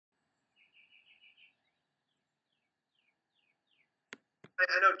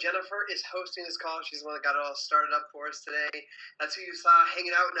I know Jennifer is hosting this call. She's the one that got it all started up for us today. That's who you saw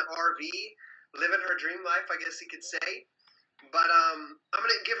hanging out in an RV, living her dream life, I guess you could say. But I'm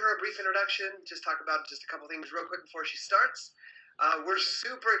going to give her a brief introduction, just talk about just a couple things real quick before she starts. We're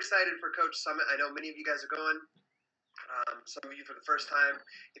super excited for Coach Summit. I know many of you guys are going. Some of you for the first time.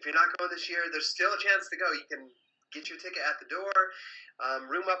 If you're not going this year, there's still a chance to go. You can get your ticket at the door,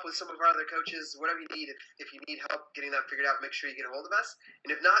 room up with some of our other coaches, whatever you need. If you need help getting that figured out, make sure you get a hold of us.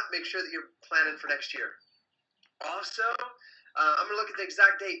 And if not, make sure that you're planning for next year. Also, I'm going to look at the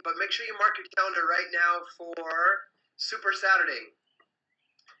exact date, but make sure you mark your calendar right now for Super Saturday.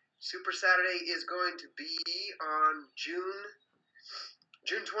 Super Saturday is going to be on June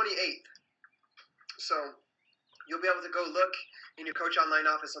 28th. So you'll be able to go look in your Coach Online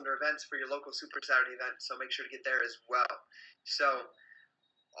office under events for your local Super Saturday event. So make sure to get there as well. So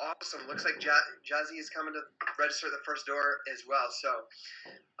awesome. Looks like Jazzy is coming to register at the first door as well. So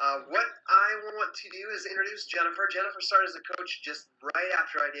what I want to do is introduce Jennifer. Jennifer started as a coach just right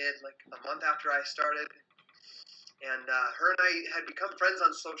after I did, like a month after I started. And her and I had become friends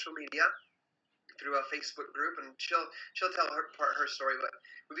on social media through a Facebook group, and she'll tell her story. But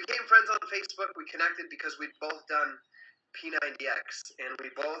we became friends on Facebook. We connected because we'd both done P90X, and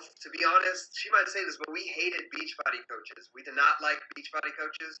we both, to be honest, she might say this, but we hated Beachbody coaches. We did not like Beachbody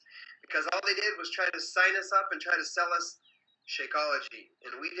coaches because all they did was try to sign us up and try to sell us Shakeology,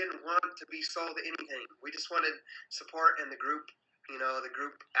 and we didn't want to be sold anything. We just wanted support in the group, the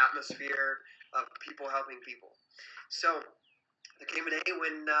group atmosphere of people helping people. So there came a day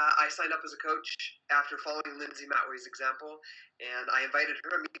when I signed up as a coach after following Lindsay Matway's example, and I invited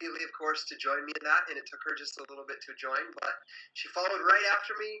her immediately, of course, to join me in that, and it took her just a little bit to join, but she followed right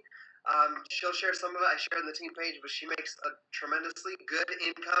after me. She'll share some of it. I share on the team page, but she makes a tremendously good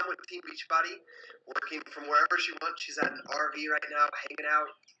income with Team Beachbody, working from wherever she wants. She's at an RV right now, hanging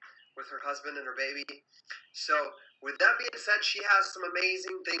out with her husband and her baby. So with that being said, she has some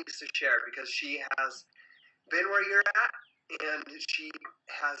amazing things to share because she has been where you're at, and she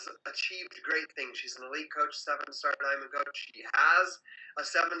has achieved great things. She's an elite coach, 7-star diamond coach. She has a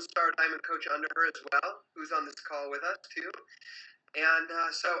 7-star diamond coach under her as well, who's on this call with us too. And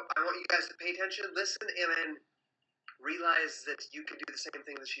so I want you guys to pay attention, listen, and then realize that you can do the same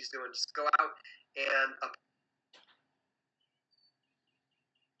thing that she's doing. Just go out and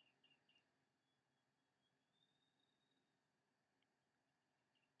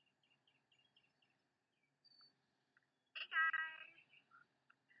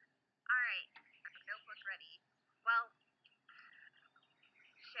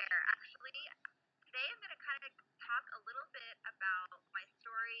today I'm going to kind of talk a little bit about my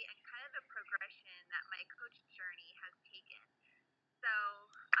story and kind of the progression that my coach journey has taken. So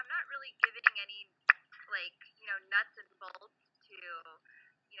I'm not really giving any nuts and bolts to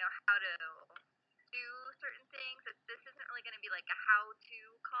how to do certain things. This isn't really going to be like a how-to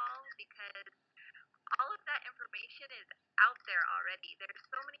call because all of that information is out there already. There's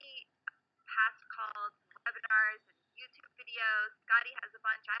so many past calls, webinars, and YouTube videos. Scotty has a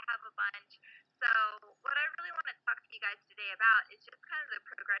bunch. I have a bunch. So what I really want to talk to you guys today about is just kind of the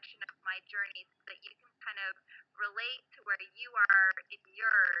progression of my journey so that you can kind of relate to where you are in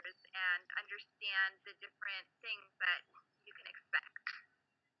yours and understand the different things that you can expect.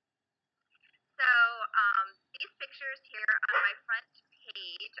 So these pictures here on my front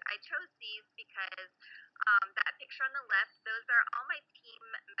page, I chose these because that picture on the left, those are all my team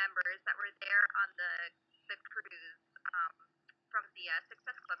members that were there on the cruise from the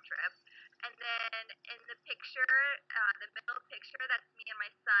Success Club trip. And then in the picture, the middle picture, that's me and my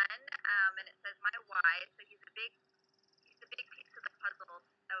son, and it says my why. So he's a big piece of the puzzle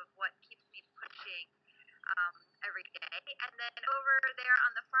of what keeps me pushing every day. And then over there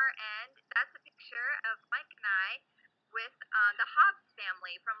on the far end, that's a picture of Mike and I with the Hobbs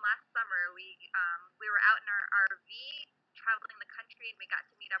family from last summer. We were out in our RV traveling the country, and we got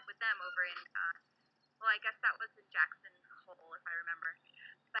to meet up with them over in I guess that was in Jackson Hole, if I remember.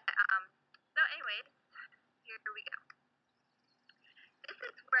 But so anyways, here we go. This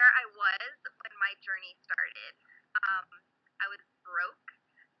is where I was when my journey started. I was broke.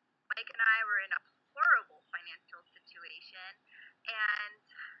 Mike and I were in a horrible financial situation, and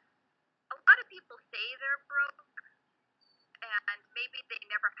a lot of people say they're broke, and maybe they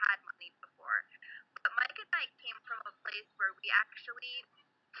never had money before. But Mike and I came from a place where we actually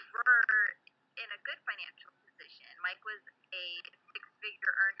were in a good financial position. Mike was a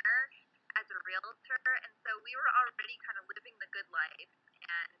 6-figure earner as a realtor, and so we were already kind of living the good life,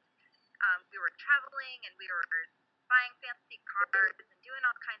 and we were traveling, and we were buying fancy cars and doing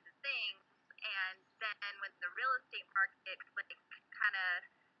all kinds of things. And then when the real estate market kind of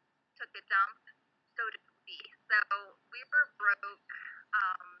took a dump, so did we. So we were broke.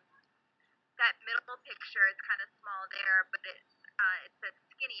 Um, that middle picture is kind of small there, but it says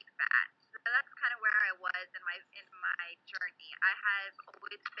skinny fat. So that's kind of where I was in my journey. I have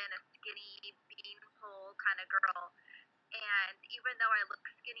always been a skinny beanpole kind of girl, and even though I look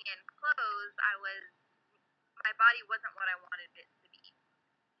skinny in clothes, my body wasn't what I wanted it to be.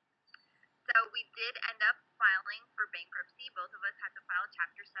 So we did end up filing for bankruptcy. Both of us had to file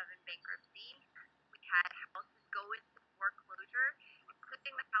Chapter 7 bankruptcy. We had houses go into foreclosure,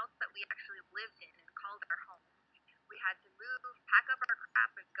 including the house that we actually lived in and called our home. We had to move, pack up our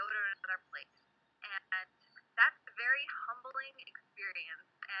crap, and go to another place. And that's a very humbling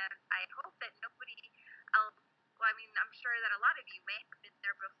experience. And I hope that nobody else, well, I mean, I'm sure that a lot of you may have been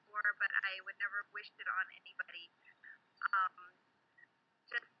there before, but I would never wish it on anybody.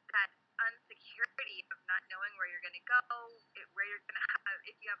 Just that unsecurity of not knowing where you're going to go, where you're going to have,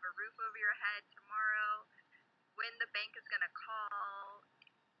 if you have a roof over your head tomorrow, when the bank is going to call.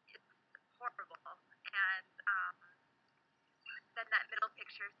 It's horrible. And then that middle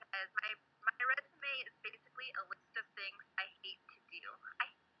picture says, my resume is basically a list of things I hate to do.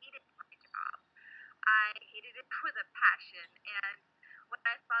 I hated my job. I hated it with a passion. And when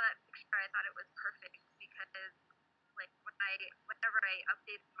I saw that picture, I thought it was perfect because, like, whenever I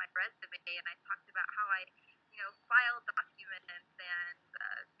updated my resume and I talked about how I, file documents and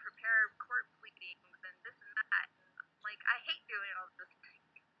prepare court pleadings and this and that, and, like, I hate doing all this.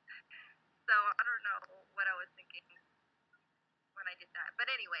 So I don't know what I was thinking when I did that.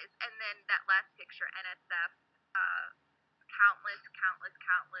 But anyways, and then that last picture, NSF, countless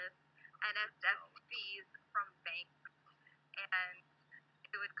NSF fees from banks, and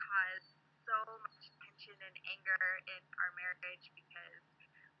it would cause so much tension and anger in our marriage because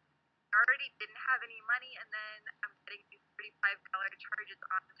I already didn't have any money, and then I'm getting these $35 charges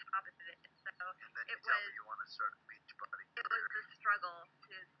on top of it. So and then you tell me you want to start a Beachbody career. It was a struggle,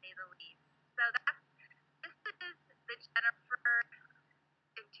 to say the least. So this is the Jennifer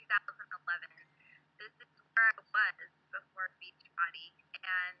in 2011. This is where I was before Beachbody,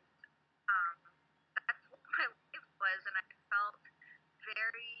 and that's what my life was, and I felt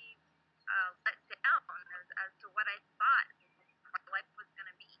very let down as to what I thought my life was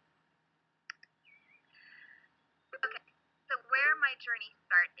going to be. Okay, so where my journey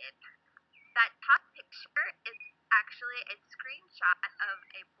started. That top picture is actually a screenshot of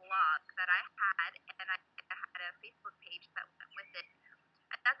a blog that I had, and I had a Facebook page that went with it.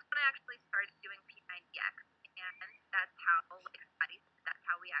 And that's when I actually started doing P90X, and that's how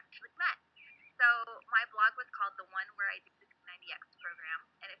we actually met. So my blog was called The One Where I Did the P90X Program,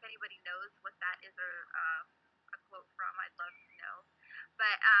 and if anybody knows what that is a quote from, I'd love to know.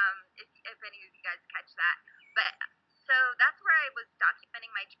 But if any of you guys catch that. But so that's where I was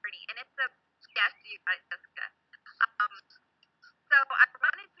documenting my journey, and it's yes, you guys, Jessica. So I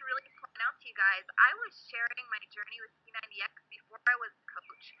wanted to really point out to you guys, I was sharing my journey with P90X before I was a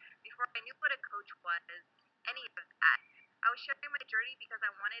coach, before I knew what a coach was, any of that. I was sharing my journey because I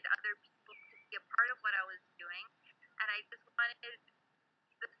wanted other people to be a part of what I was doing, and I just wanted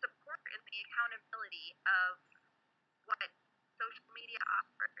the support and the accountability of what social media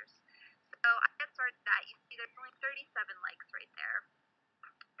offers. So I got started that. You see there's only 37 likes right there.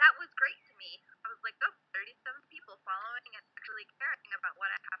 That was great to me. I was like, oh, 37 people following and actually caring about what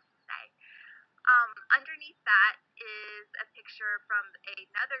I have to say. Underneath that is a picture from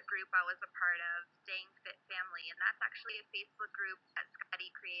another group I was a part of, Staying Fit Family, and that's actually a Facebook group that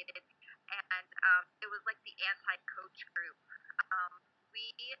Scotty created, and it was like the anti-coach group. We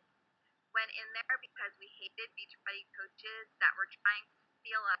went in there because we hated Beachbody coaches that were trying to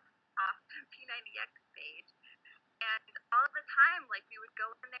steal us off the P90X page. And all the time, like, we would go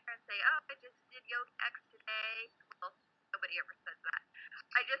in there and say, oh, I just did Yoga X today. Well, nobody ever says that.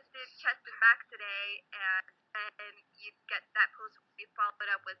 I just did chest and back today, and then you'd get that post where you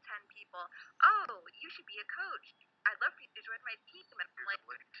followed up with 10 people. Oh, you should be a coach. I'd love for you to join my team. And I'm like,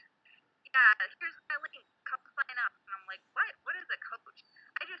 yeah, here's my link. Come sign up. And I'm like, what? What is a coach?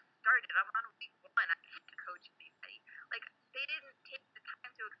 I just started. I'm on week 1. I can't coach anybody. Like, they didn't take the time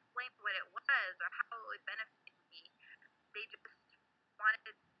to explain what it was or how it would benefit me.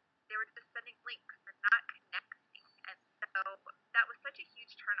 They were just sending links and not connecting. And so that was such a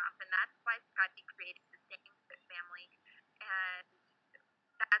huge turnoff. And that's why Scotty created the Staying Fit Family. And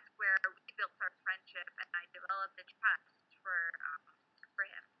that's where we built our friendship, and I developed the trust for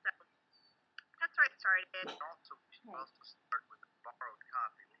him. So that's where I started. We also start with a borrowed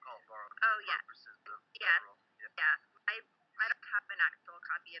copy. We'll call it borrowed for purposes of federal. Yeah. I don't have an actual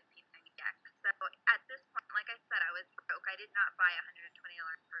copy of P90X. So at this point, like I said, I was broke. I did not buy a $120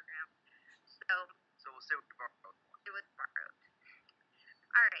 program. So we'll say we borrowed one. it was borrowed.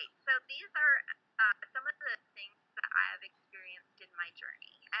 All right, so these are some of the things that I have experienced in my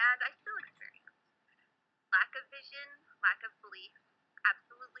journey, and I still experience. Lack of vision, lack of belief,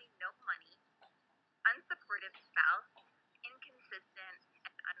 absolutely no money, unsupportive spouse, inconsistent,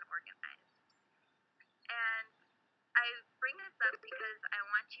 and unorganized. And I bring this up because I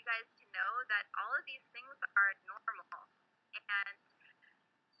want you guys to know that all of these things are normal. And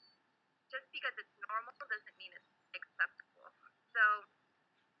just because it's normal doesn't mean it's acceptable. So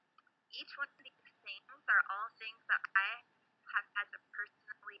each one of these things are all things that I have had to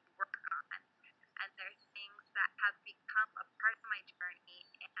personally work on. And they're things that have become a part of my journey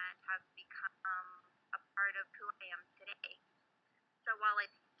and have become a part of who I am today. So while I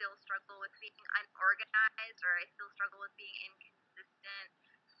still struggle with being unorganized or I still struggle with being inconsistent,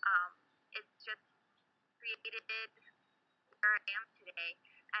 it's just created where I am today.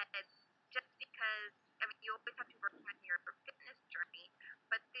 And it's just because, I mean, you always have to work on your fitness journey,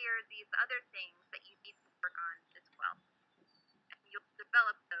 but there are these other things that you need to work on as well. And you'll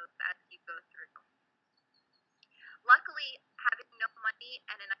develop those as you go through. Luckily, having no money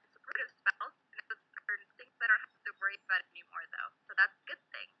and an unsupportive spouse, those are things that I don't have to worry about anymore, though. So that's a good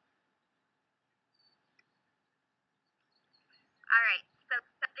thing. All right, so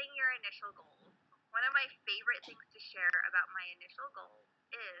setting your initial goals. One of my favorite things to share about my initial goal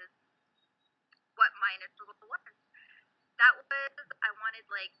is what my initial goal was. That was, I wanted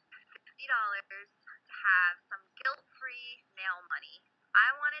like $60 to have some guilt-free nail money. I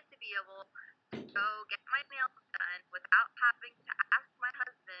wanted to be able to go get my nails done without having to ask my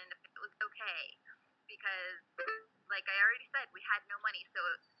husband if it was okay. Because, like I already said, we had no money. So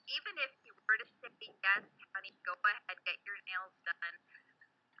even if he were to say, yes, honey, go ahead, get your nails done,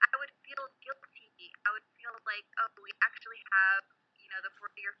 I would feel guilty. I would feel like, oh, we actually have, the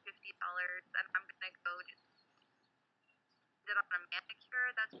 $40 or $50, and I'm going to go just spend it on a manicure.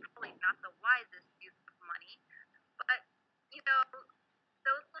 That's probably not the wisest use of money. But,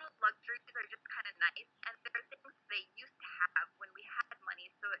 those little luxuries are just kind of nice, and they're things they used to have when we had money,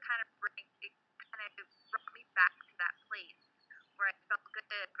 so it kind of brought me back to that place where I felt good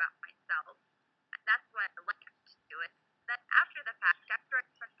about myself. And that's why I liked to do it. Then after the fact, after I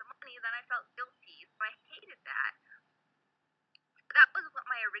spent the money, then I felt guilty, so I hated that. So that was what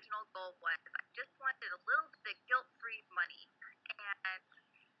my original goal was. I just wanted a little bit of guilt-free money. And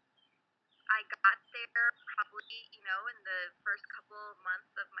I got there probably, in the first couple of months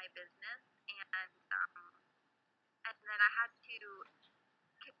of my business, and then I had to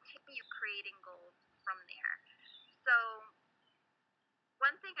continue creating goals from there. So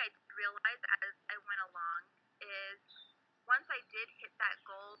one thing I did realize as I went along is once I did hit that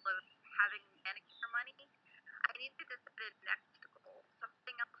goal of having manicure money, I needed to set a next goal,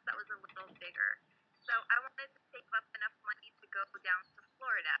 something else that was a little bigger. So I wanted to save up enough money to go down to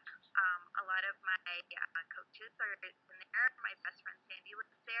Florida. A lot of my coaches are in there. My best friend Sandy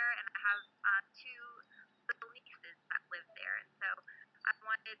lives there, and I have two little nieces that live there. And so I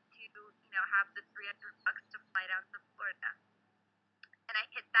wanted to, have the $300 to fly down to Florida. And I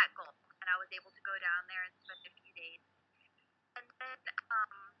hit that goal, and I was able to go down there and spend a few days. And then,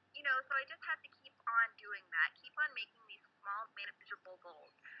 so I just had to keep on doing that, keep on making these small, manageable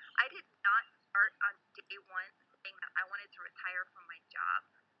goals. I did not start on day one saying that I wanted to retire from my job.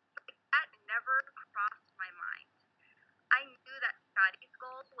 Like, that never crossed my mind. I knew that Scotty's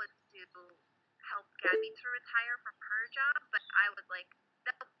goal was to help Gabby to retire from her job, but I was like,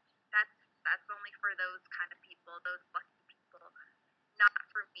 no, that's only for those kind of people, those lucky people, not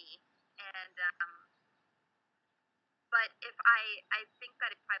for me. And but I think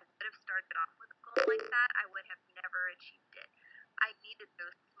that if I would have started off with a goal like that, I would have never achieved it. I needed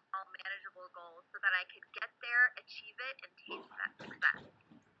those small, manageable goals so that I could get there, achieve it, and taste that success.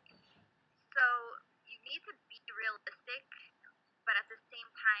 So you need to be realistic, but at the same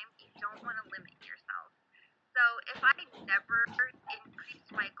time, you don't want to limit yourself. So if I never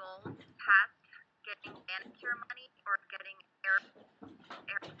increased my goals past getting manicure money or getting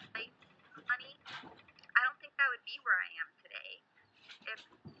airplane money, I don't think I would be where I am today. If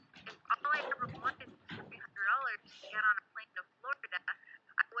all I ever wanted was $300 to get on a plane to Florida,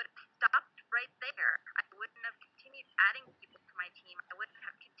 I would have stopped right there. I wouldn't have continued adding people to my team. I wouldn't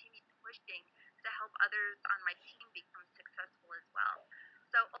have continued pushing to help others on my team become successful as well.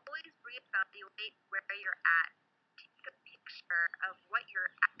 So always reevaluate where you're at. Take a picture of what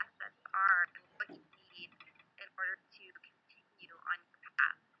your assets are and what you need in order to continue on your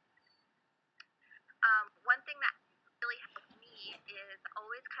path. One thing that really helped me is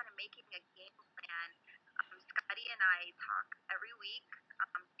always kind of making a game plan. Scotty and I I talk every week.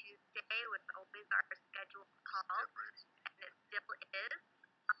 Tuesday was always our scheduled call, and it still is.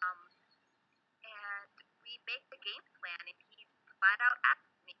 Um, and we make the game plan, and he flat out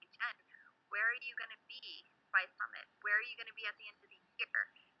asks me, Jen, where are you going to be by Summit? Where are you going to be at the end of the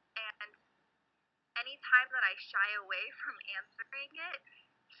year? And anytime that I shy away from answering it,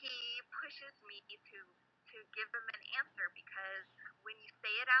 he pushes me to give him an answer, because when you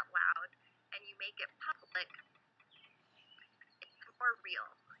say it out loud and you make it public, it's more real.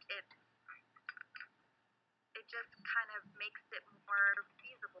 It just kind of makes it more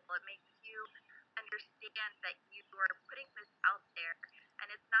feasible. It makes you understand that you are putting this out there,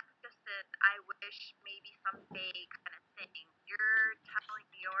 and it's not just an I wish maybe someday kind of thing. You're telling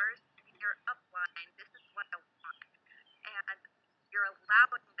yours in your upline, this is what I want, and you're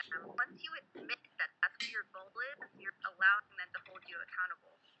allowing them, once you admit that that's what your goal is, you're allowing them to hold you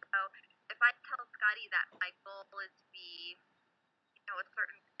accountable. So if I tell Scotty that my goal is to be, a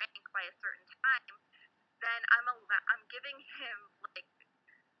certain rank by a certain time, then I'm giving him like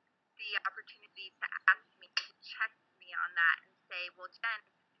the opportunity to ask me, to check me on that, and say, well, Jen,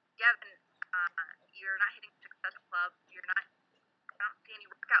 you're not hitting Success Club. I don't see any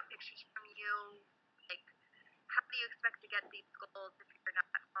workout pictures from you. Like, how do you expect to get these goals if you're not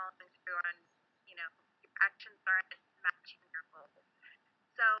following through on, your actions aren't matching your goals?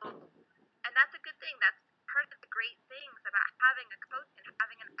 So, and that's a good thing. That's part of the great things about having a coach and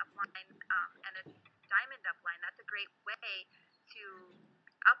having an upline, and a diamond upline. That's a great way to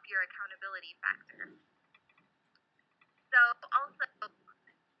up your accountability factor. So also,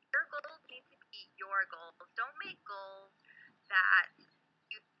 your goals need to be your goals. Don't make goals that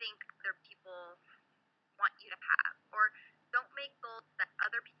you think other people want you to have, or don't make goals that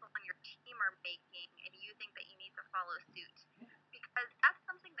other people on your team are making and you think that you need to follow suit, because that's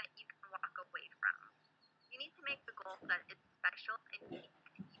something that you can walk away from. You need to make the goal that it's special and unique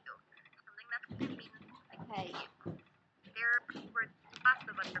to you, something that's going to mean something to you. There were lots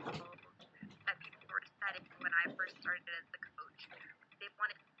of other goals that people were setting when I first started as a coach. They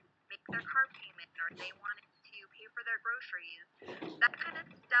wanted to make their car payment, or they wanted to pay for their groceries. That kind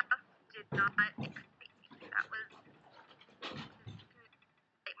of stuff did not excite me. That didn't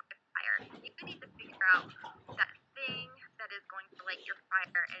light my fire. You need to figure out that thing that is going to light your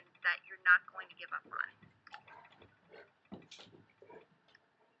fire and that you're not going to give up on.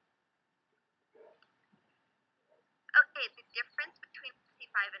 Okay, the difference between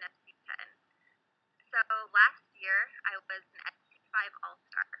SC5 and SC10. So last year, I was an SC5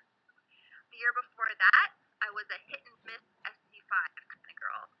 All-Star. The year before that, I was a hit and miss SC5 kind of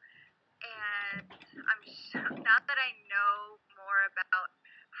girl. And now that I know more about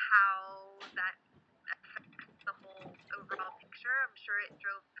how that affects the whole overall picture, I'm sure it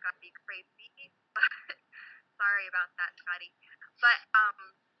drove Scotty crazy. But sorry about that, Scotty. But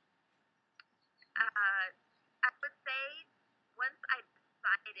I would say once I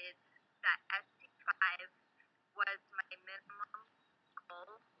decided that SC5 was my minimum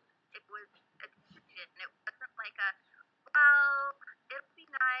goal, it was a decision. It wasn't like well, it would be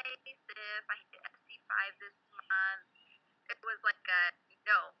nice if I hit SC5 this month. It was like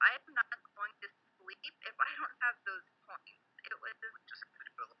no, I am not going to sleep if I don't have those points. It was just for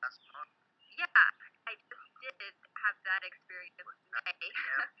the last month. Yeah, I just did have that experience in May.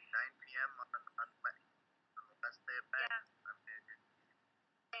 9 p.m. on the last day of May. Yeah. I'm here.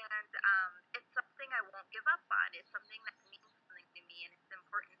 And it's something I won't give up on. It's something that means something to me, and it's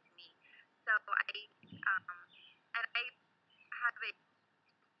important to me. So I have a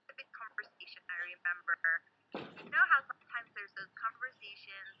specific conversation I remember. You know how sometimes there's those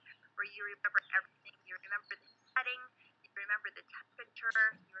conversations where you remember everything. You remember the setting, you remember the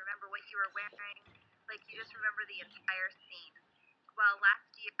temperature, you remember what you were wearing. Like, you just remember the entire scene. Well,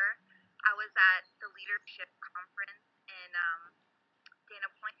 last year, I was at the leadership conference in Dana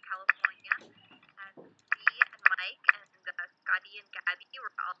Point, California, and me and Mike and Scotty and Gabby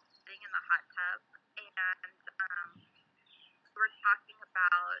were all sitting in the hot tub, and we were talking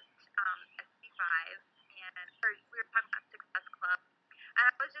about SC5, or we were talking about Success Club, and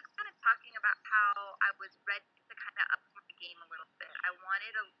I was just kind of talking about how I was ready to kind of up my game a little bit. I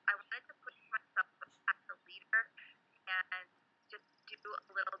wanted to push myself as a leader and just do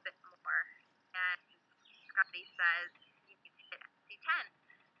a little bit more. And Scotty says, you need to hit SC10.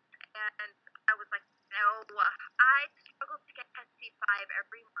 And I was like, no, I struggle to get SC5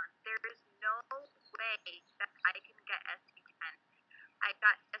 every month. There is no way that I can get SC10. I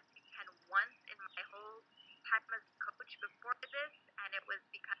got SC10 once in my whole time as a coach before this, and it was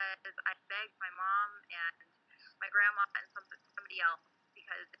because I begged my mom and my grandma and somebody else,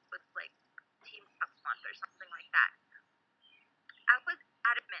 because it was like Team Cup month or something like that.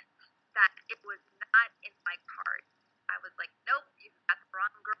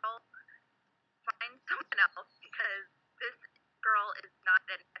 was not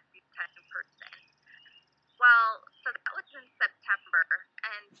an SC10 person. Well, so that was in September,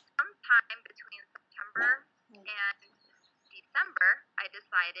 and sometime between September and December, I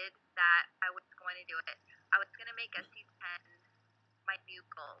decided that I was going to do it. I was going to make SC10 my new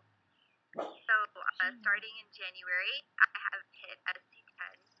goal. So starting in January, I have hit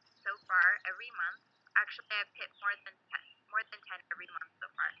SC10 so far every month. Actually, I've hit more than 10 every month so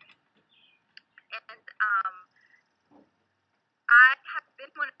far. And I have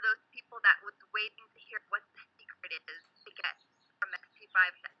been one of those people that was waiting to hear what the secret is to get from SC5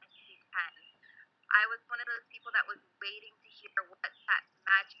 to SC10. I was one of those people that was waiting to hear what that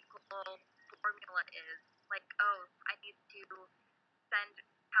magical formula is. Like, oh, I need to send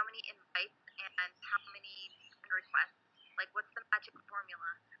how many invites and how many requests. Like, what's the magic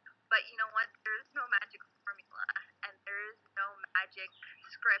formula? But you know what? There's no magic formula, and there's no magic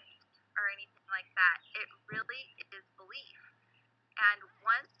script or anything like that. It really is belief. And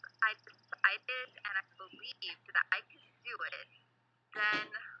once I decided and I believed that I could do it, then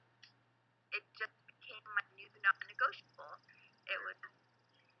it just became my new non-negotiable. It was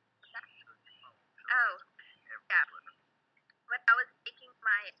oh yeah. When I was making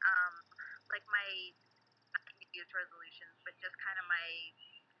my like my not New Year's resolutions, but just kind of my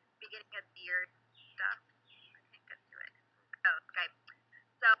beginning of the year stuff. I think that's it. Oh, okay.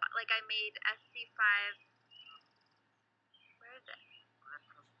 So like I made SC5. Where is it?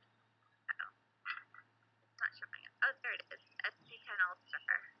 Oh, it's not showing it. Oh, there it is. SC10 All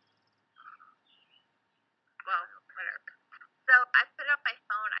Star. Well, whatever. So I put it on my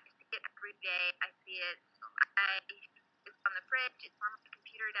phone. I see it every day. I see it. It's on the fridge. It's on my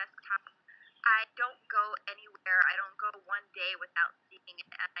computer desktop. I don't go anywhere. I don't go one day without seeing it,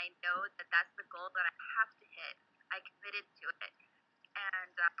 and I know that that's the goal that I have to hit. I committed to it,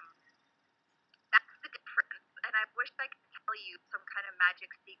 and that's the difference. And I wish I could tell you some kind of magic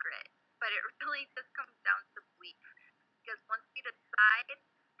secret, but it really just comes down to belief. Because once you decide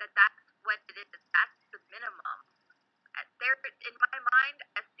that that's what it is, that's the minimum. There, in my mind,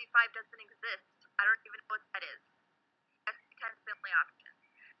 SC5 doesn't exist. I don't even know what that is. SC10 is the only option.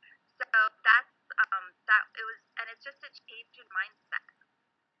 So that's that it was, and it's just a change in mindset.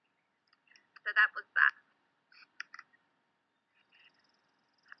 So that was that.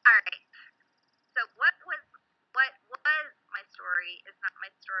 All right. So what was my story is not my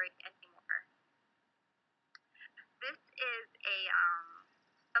story anymore. This is a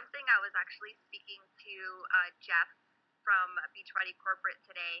something I was actually speaking to Jeff from Beachbody Corporate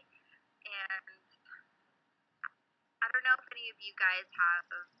today, and I don't know if any of you guys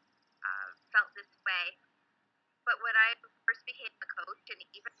have felt this way, but when I first became a coach, and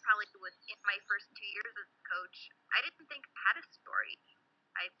even probably within my first 2 years as a coach, I didn't think I had a story.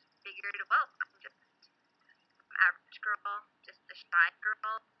 I figured, well, I'm just an average girl, just a shy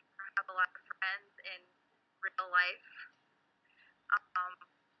girl. I have a lot of friends in real life.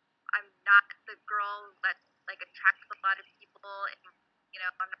 I'm not the girl that like attracts a lot of people, and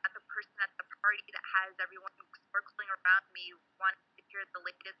I'm not the person at the party that has everyone circling around me wanting to hear the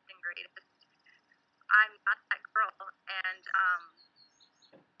latest and greatest. I'm not that girl, and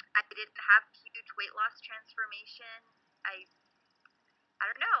I didn't have huge weight loss transformation. I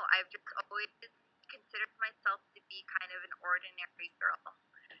don't know. I've just always considered myself to be kind of an ordinary girl,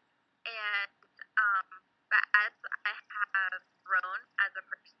 and but as I have grown as a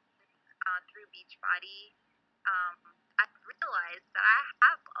person through Beachbody, I've realized that I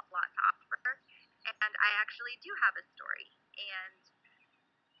have a lot to offer, and I actually do have a story. And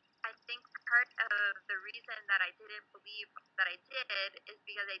I think part of the reason that I didn't believe that I did is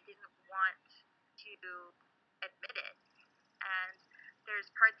because I didn't want to admit it. And there's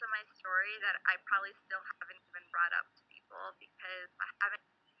parts of my story that I probably still haven't even brought up to people because I haven't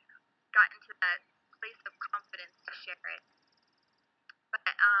gotten to that place of confidence to share it. But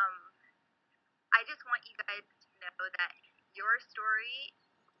I just want you guys to know that your story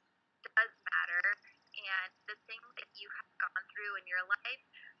does matter, and the things that you have gone through in your life,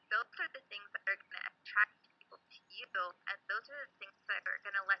 those are the things that are going to attract people to you, and those are the things that are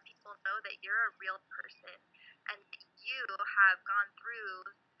going to let people know that you're a real person, and that you have gone through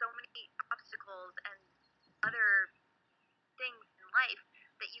so many obstacles and other things in life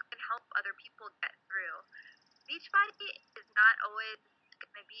that you can help other people get through. Beachbody is not always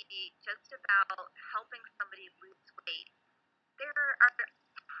going to be just about helping somebody lose weight. There are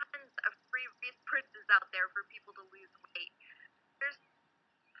tons of free resources out there for people to lose weight. There's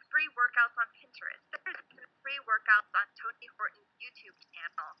free workouts on Pinterest. There's free workouts on Tony Horton's YouTube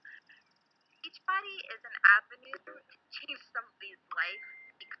channel. Beachbody is an avenue to change somebody's life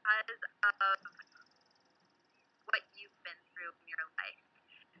because of what you've been through in your life.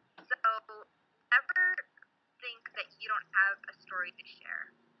 So never think that you don't have a story to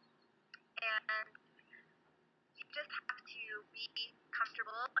share. And you just have to be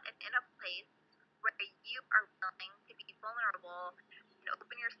comfortable and in a place where you are willing to be vulnerable and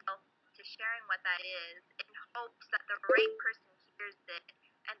open yourself to sharing what that is in hopes that the right person hears it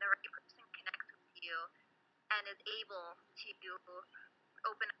and the right person connects with you and is able to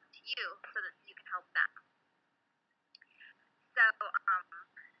open up to you so that you can help them. So,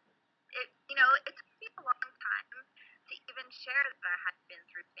 it took me a long time to even share that I had been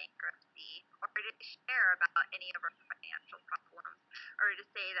through bankruptcy, or to share about any of our financial problems, or to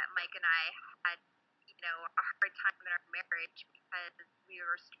say that Mike and I had, a hard time in our marriage because we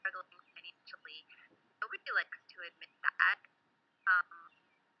were struggling financially. Nobody likes to admit that.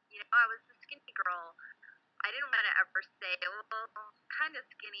 I was the skinny girl. I didn't want to ever say, well, kind of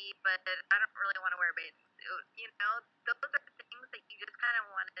skinny, but I don't really want to wear a bathing suit. Those are things that you just kind of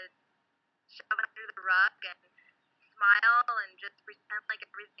want to shove under the rug and smile and just pretend like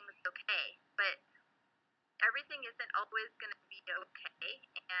everything's okay. But everything isn't always going to be okay.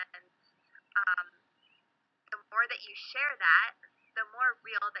 And the more that you share that, the more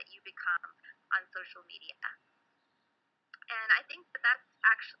real that you become on social media. And I think that that's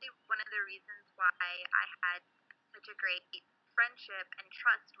actually one of the reasons why I had such a great friendship and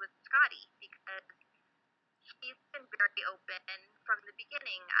trust with Scotty, because he's been very open from the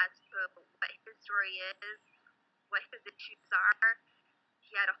beginning as to what his story is, what his issues are.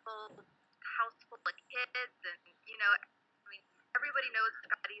 He had a whole house full of kids, and everybody knows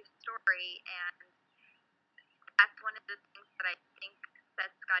Scotty's story, and that's one of the things that I think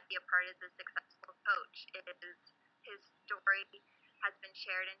sets Scotty apart as a successful coach. Is his story has been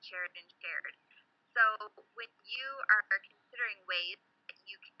shared and shared and shared. So when you are considering ways that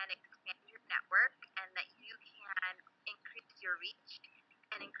you can expand your network and that you can increase your reach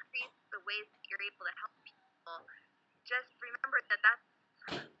and increase the ways that you're able to help people, just remember that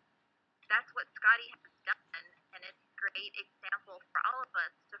that's what Scotty has done, and it's a great example for all of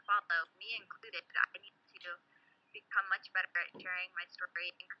us to follow, me included. I need to become much better at sharing my story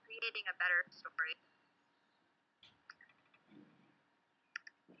and creating a better story.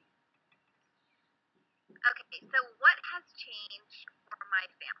 Okay, so what has changed for my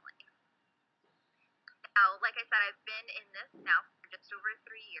family? Now, like I said, I've been in this now for just over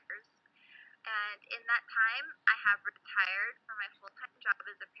 3 years. And in that time, I have retired from my full-time job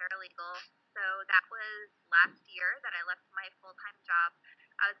as a paralegal. So that was last year that I left my full-time job.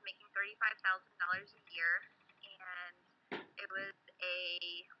 I was making $35,000 a year, and it was a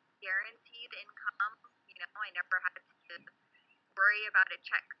guaranteed income. I never had to worry about a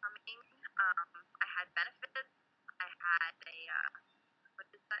check coming. I had benefits. I had a, what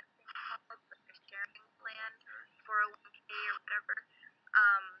is that thing called? Like a sharing plan, 401k or whatever.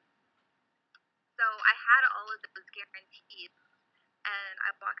 So I had all of those guarantees, and I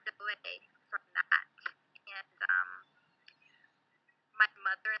walked away from that. And my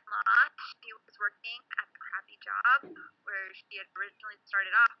mother-in-law, she was working at a crappy job where she had originally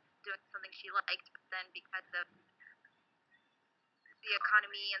started off doing something she liked, but then because of the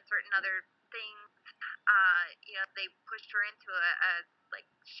economy and certain other things, they pushed her into a like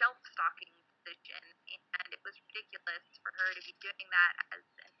shelf stocking position, and it was ridiculous for her to be doing that as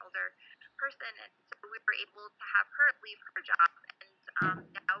an older person. And so we were able to have her leave her job, and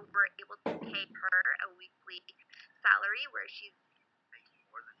now we're able to pay her a weekly salary where she's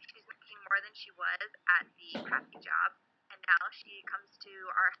making more than she was at the crappy job. And now she comes to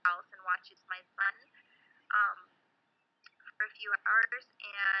our house and watches my son for a few hours,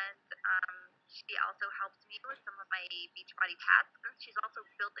 and she also helps me with some of my Beachbody tasks, and she's also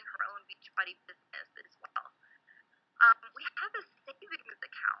building her own Beachbody business as well. We have a savings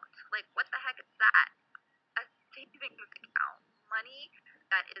account. Like, what the heck is that? A savings account. Money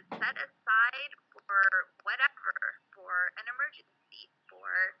that is set aside for whatever, for an emergency,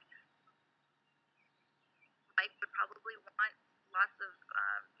 for Mike would probably want lots of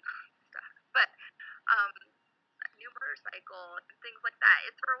stuff, but a new motorcycle and things like that.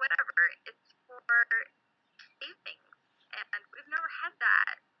 It's for whatever. It's for savings, and we've never had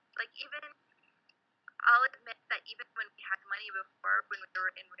that. Like, even I'll admit that even when we had money before, when we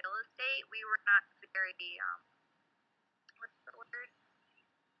were in real estate, we were not very what's the word?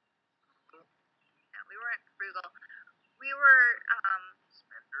 No, we weren't frugal. We were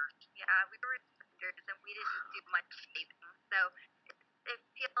spenders. yeah, we were spenders, and we didn't do much saving. So it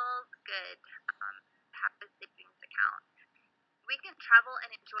feels good to have a savings account. We can travel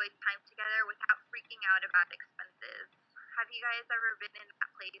and enjoy time together without freaking out about expenses. Have you guys ever been in that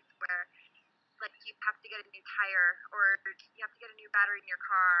place where like you have to get a new tire, or you have to get a new battery in your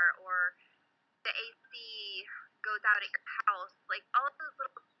car, or the AC goes out at your house. Like all of those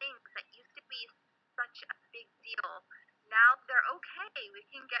little things that used to be such a big deal, now they're okay. We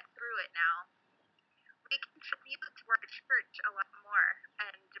can get through it now. We contribute to our church a lot more,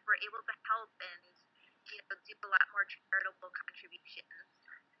 and we're able to help and do a lot more charitable contributions.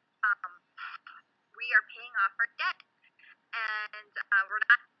 We are paying off our debt, and we're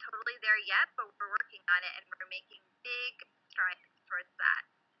not totally there yet, but we're working on it, and we're making big strides towards that.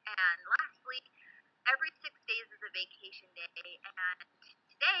 And lastly, every 6 days is a vacation day, and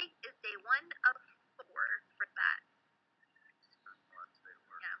today is day 1 of 4 for that.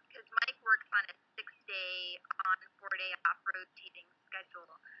 Yeah, because Mike works on a 6-day on, 4-day off rotating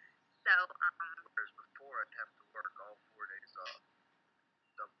schedule. So, whereas before I'd have to work all 4 days off,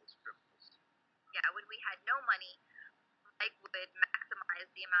 doubles, triples. Yeah, when we had no money, Mike would maximize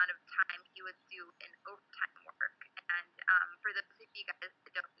the amount of time he would do in overtime work. And for those of you guys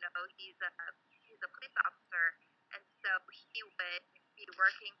that don't know, he's a police officer, and so he would be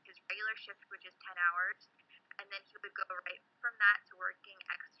working his regular shift, which is 10 hours, and then he would go right from that to working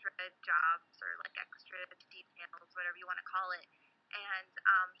extra jobs or like extra details, whatever you want to call it. And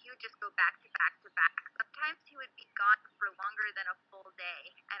he would just go back to back to back. Sometimes he would be gone for longer than a full day,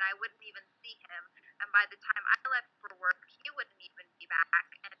 and I wouldn't even see him. And by the time I left for work, he wouldn't even be back.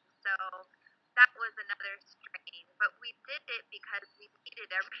 And so that was another strain. But we did it because we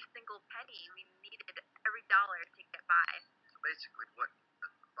needed every single penny. We needed every dollar to get by. So basically what the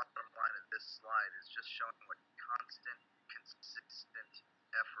bottom line of this slide is just showing what constant, consistent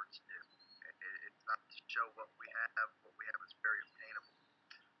efforts do. It's not to show what we have. What we have is very obtainable.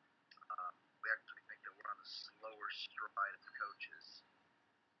 We actually think that we're on a slower stride of coaches.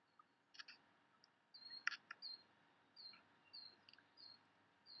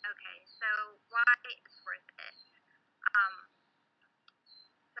 Okay, so why it's worth it.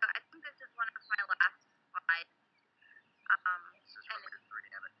 So I think this is one of my last slides. This is from your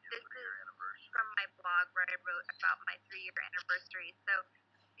 3-year anniversary. From my blog where I wrote about my 3-year anniversary. So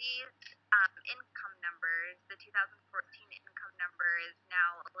these income numbers, the 2014 income number is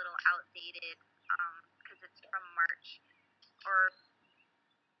now a little outdated because it's from March. Or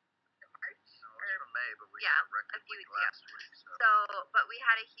March? No, it's from May, but we yeah, had a record a few week weeks last ago. week. So, but we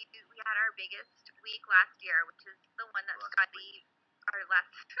had our biggest week last year, which is the one that Scotty, or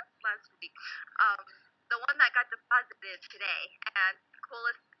last week, the one that got deposited today. And the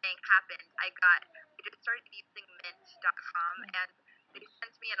coolest thing happened. I just started using Mint.com, and they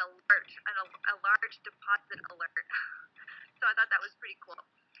sent me an alert, a large deposit alert. So I thought that was pretty cool.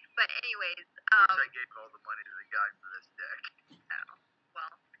 But anyways, of course, I gave all the money to the guy for this deck. Oh,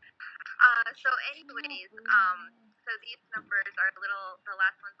 well. So anyways, so these numbers are the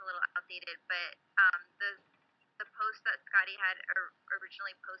last one's a little outdated, but the post that Scotty had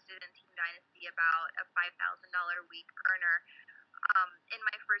originally posted in Team Dynasty about a $5,000 week earner, in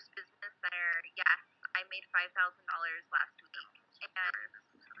my first business center, yes, I made $5,000 last week, and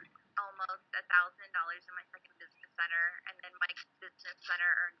almost $1,000 in my second business center, and then Mike's business center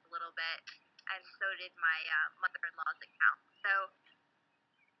earned a little bit, and so did my mother-in-law's account. So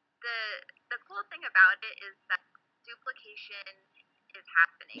the cool thing about it is that duplication is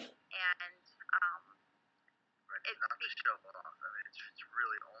happening, and it's not to show off. I mean, it's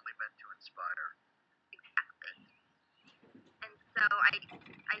really only meant to inspire. Exactly. And so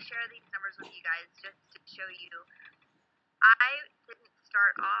I share these numbers with you guys just to show you. I didn't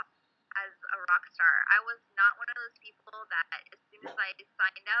start off as a rock star. I was not one of those people that as soon as I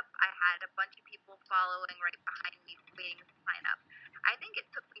signed up, I had a bunch of people following right behind me waiting to sign up. I think it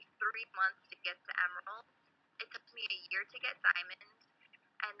took me 3 months to get to Emerald. It took me a year to get Diamond,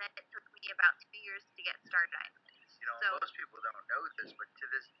 and then it took me about 2 years to get Star Diamond. You know, so, most people don't know this, but to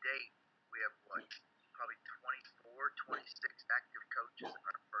this date, we have probably 24, 26 active coaches in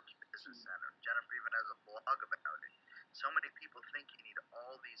our first business center. Jennifer even has a blog about it. So many people think you need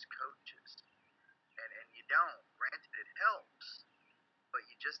all these coaches, and you don't. Granted, it helps, but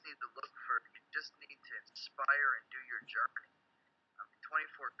you just need to inspire and do your journey.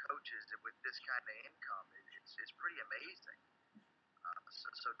 24 coaches with this kind of income is pretty amazing.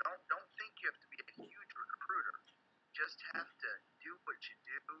 So don't think you have to be a huge recruiter. You just have to do what you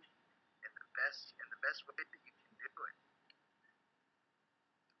do in the best way that you can do it.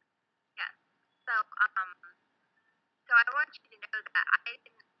 Yes. So I want you to know that I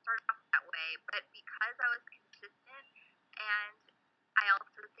didn't start off that way, but because I was consistent, and I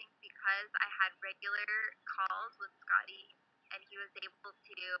also think because I had regular calls with Scotty, and he was able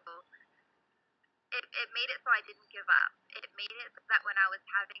to, it made it so I didn't give up. It made it so that when I was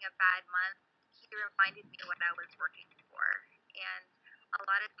having a bad month, he reminded me what I was working for. And a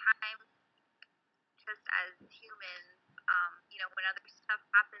lot of times, just as humans, when other stuff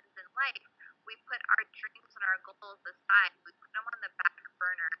happens in life, we put our dreams and our goals aside. We put them on the back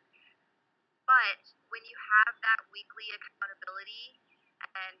burner. But when you have that weekly accountability,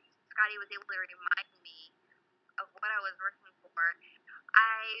 and Scotty was able to remind me of what I was working for,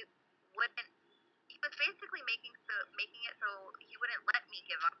 I wouldn't. He was basically making it so he wouldn't let me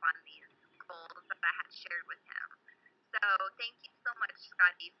give up on these goals that I had shared with him. So thank you so much,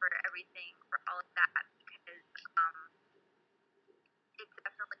 Scotty, for everything, for all of that, because it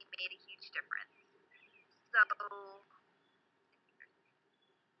definitely made a huge difference. So I don't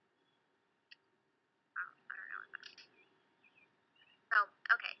know. So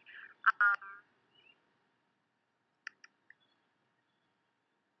okay.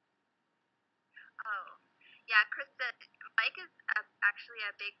 Oh, yeah, Krista, Mike is actually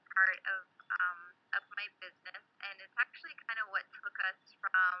a big part of my business, and it's actually kind of what took us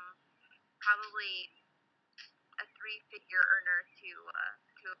from probably a three-figure earner to a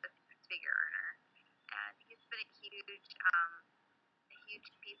six-figure earner. And he's been a huge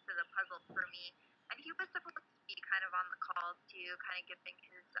piece of the puzzle for me. And he was supposed to be kind of on the calls too, kind of giving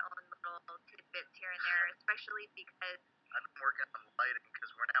his own little tidbits here and there, especially because I've been working on lighting because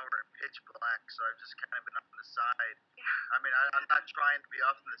we're in pitch black, so I've just kind of been on the side. yeah. I mean, I'm not trying to be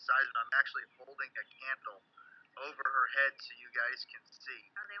off on the side, but I'm actually holding a candle over her head so you guys can see.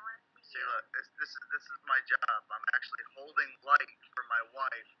 Oh, they want to see See, you. look, this is my job. I'm actually holding light for my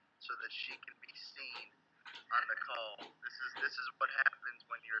wife so that she can be seen on the call. This is what happens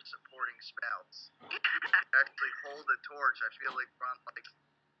when you're a supporting spouse. You actually hold a torch. I feel like we're on like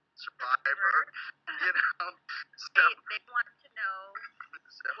Survivor, you know. So, They want to know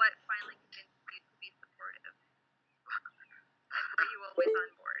what finally convinced you to be supportive, and were you always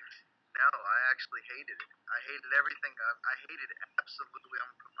on board? no, I actually hated it. I hated everything. I hated absolutely. I'm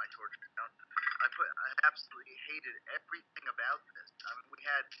gonna put my torch down. I absolutely hated everything about this. I mean, we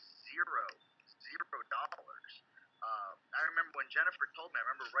had $0. I remember when Jennifer told me. I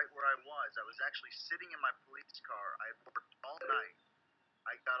remember right where I was. I was actually sitting in my police car. I worked all night.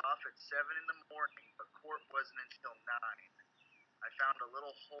 I got off at 7 in the morning, but court wasn't until 9. I found a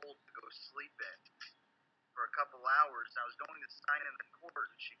little hole to go sleep in for a couple hours. And I was going to sign in the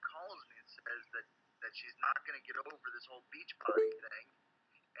court, and she calls me and says that she's not going to get over this whole Beachbody thing,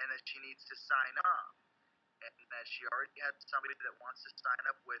 and that she needs to sign up, and that she already had somebody that wants to sign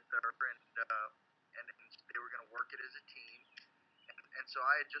up with her, and they were going to work it as a team. And so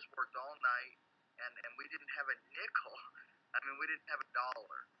I had just worked all night, and we didn't have a nickel. I mean, we didn't have $1.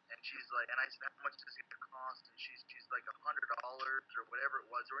 And she's like, and I said, how much is it going to cost? And she's like $100 or whatever it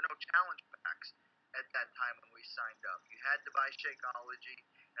was. There were no challenge packs at that time when we signed up. You had to buy Shakeology,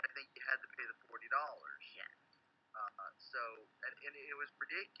 and I think you had to pay the $40. Yeah. And it was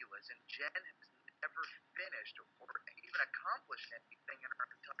ridiculous. And Jen has never finished or even accomplished anything in her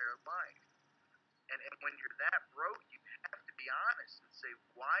entire life. And when you're that broke, you have to be honest and say,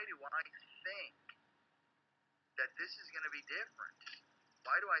 why do I think that this is going to be different?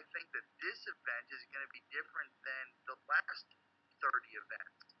 Why do I think that this event is going to be different than the last 30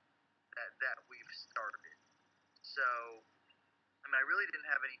 events that we've started? So, I mean, I really didn't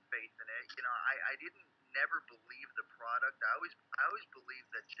have any faith in it. You know, I didn't never believe the product. I always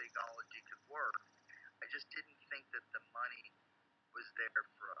believed that Shakeology could work. I just didn't think that the money was there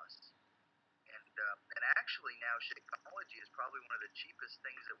for us. And actually now Shakeology is probably one of the cheapest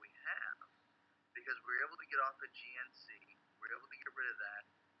things that we have, because we were able to get off of GNC. We were able to get rid of that.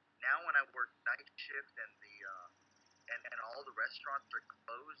 Now when I work night shift and and all the restaurants are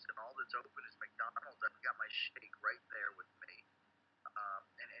closed and all that's open is McDonald's, I've got my shake right there with me.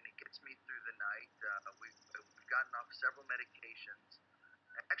 And it gets me through the night. We've gotten off several medications.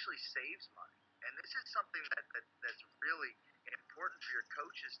 It actually saves money. And this is something that's really important for your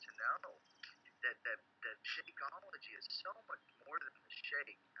coaches to know, that Shakeology is so much more than the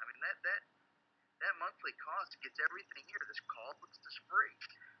shake. I mean, that monthly cost gets everything here. This call list is free.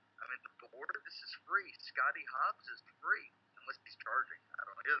 I mean, the board, this is free. Scotty Hobbs is free, unless he's charging. I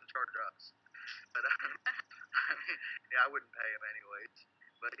don't know. He doesn't charge us. But I mean, yeah, I wouldn't pay him anyways.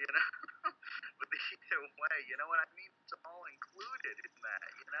 But but either way, you know what I mean? It's all included in that,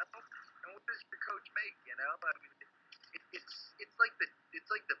 And what does your coach make? I mean, it's like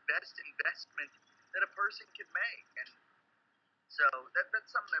the best investment that a person can make. And so that's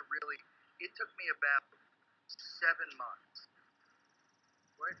something that really, it took me about 7 months.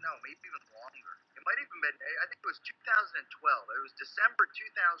 Right? No, maybe even longer. It might even been, I think it was 2012. It was December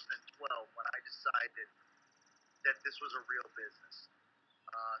 2012 when I decided that this was a real business.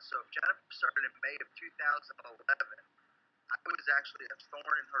 So Jennifer started in May of 2011. I was actually a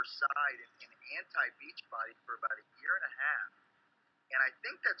thorn in her side in anti-Beachbody for about a year and a half, and I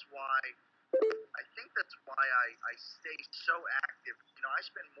stay so active. You know, I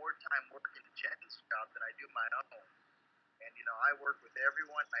spend more time working Jen's job than I do my own. And, you know, I work with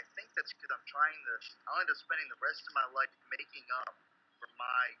everyone. And I think that's because I'll end up spending the rest of my life making up for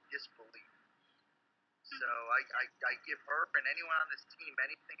my disbelief. So I give her and anyone on this team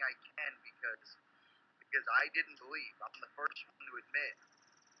anything I can because I didn't believe. I'm the first one to admit.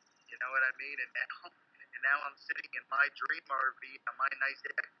 You know what I mean? And now I'm sitting in my dream RV on my nice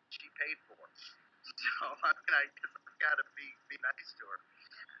deck she paid for. So I mean, I guess I've got to be nice to her.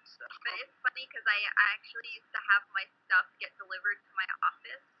 So. But it's funny because I actually used to have my stuff get delivered to my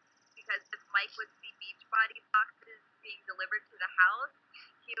office because if Mike would see Beachbody boxes being delivered to the house,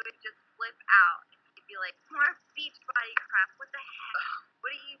 he would just flip out. He'd be like, more Beachbody crap. What the heck?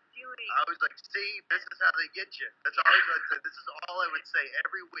 What are you doing? I was like, see, this is how they get you. That's all I would say. This is all I would say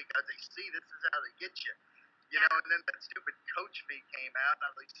every week. I was like, see, this is how they get you. You know, and then that stupid coach fee came out, and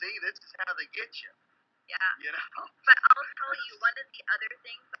I was like, see, this is how they get you. Yeah. You know? But I'll tell you, one of the other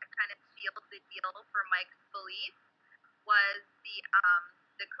things that kind of sealed the deal for Mike's belief was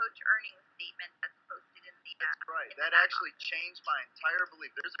the coach earnings statement that's posted in the That's right. in That actually changed my entire belief.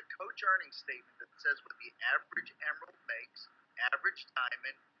 There's a coach earnings statement that says what the average emerald makes, average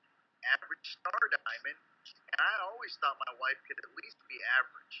diamond, average star diamond, and I always thought my wife could at least be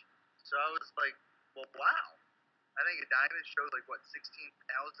average. So I was like, well, wow. I think a diamond showed like what 16,000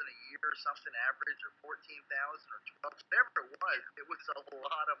 a year or something average, or 14,000 or 12, whatever it was. It was a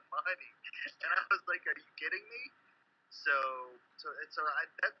lot of money, and I was like, "Are you kidding me?" So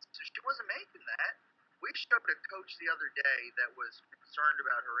she wasn't making that. We showed a coach the other day that was concerned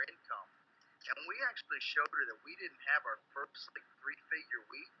about her income, and we actually showed her that we didn't have our first like 3-figure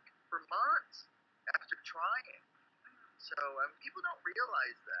week for months after trying. So people don't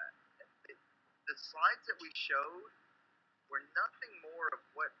realize that. The slides that we showed were nothing more of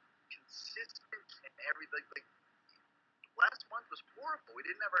what consistent and everything. Like last month was horrible. We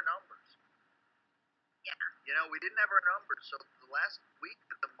didn't have our numbers. Yeah. You know, we didn't have our numbers. So the last week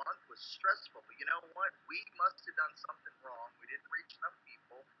of the month was stressful. But you know what? We must have done something wrong. We didn't reach enough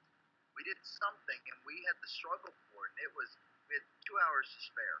people. We did something, and we had to struggle for it. And we had 2 hours to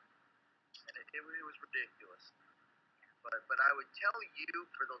spare, and it was ridiculous. But I would tell you,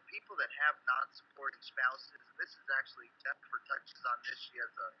 for those people that have non-supporting spouses, and this is actually Jennifer touches on this. She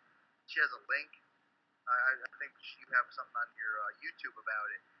has a link. I think you have something on your YouTube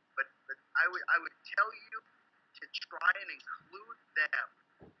about it. But I would tell you to try and include them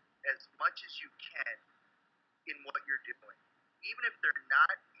as much as you can in what you're doing, even if they're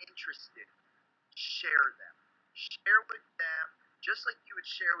not interested. Share them. Share with them, just like you would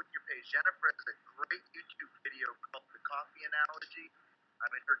share with your page. Jennifer has a great YouTube video called The Coffee Analogy. I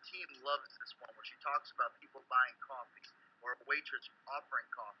mean, her team loves this one where she talks about people buying coffee or a waitress offering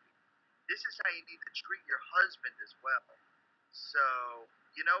coffee. This is how you need to treat your husband as well. So,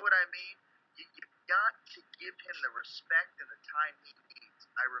 you know what I mean? You've got to give him the respect and the time he needs.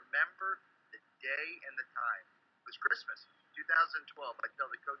 I remember the day and the time. It was Christmas, 2012. I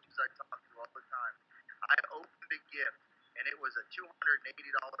tell the coaches I talk to all the time. I opened a gift, and it was a $280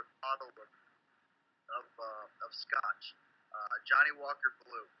 bottle of scotch, Johnny Walker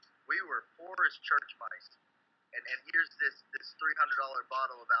Blue. We were poor as church mice, and here's this $300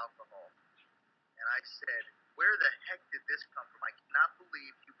 bottle of alcohol. And I said, where the heck did this come from? I cannot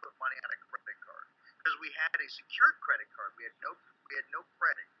believe you put money on a credit card. Because we had a secured credit card. We had no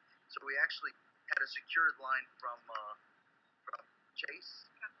credit. So we actually had a secured line from Chase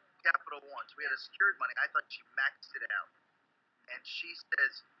Capital One. So we had a secured money. I thought she maxed it out. And she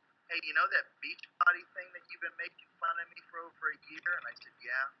says, hey, you know that Beachbody thing that you've been making fun of me for over a year? And I said,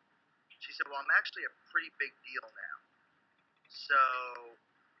 yeah. She said, well, I'm actually a pretty big deal now. So,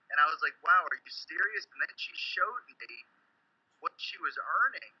 and I was like, wow, are you serious? And then she showed me what she was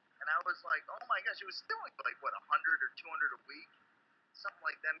earning. And I was like, oh my gosh, it was still like what, 100 or 200 a week? Something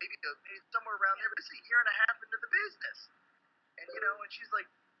like that, maybe somewhere around there. But it's a year and a half into the business. And, you know, and she's like,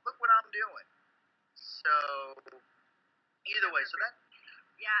 look what I'm doing. So, either way, so that.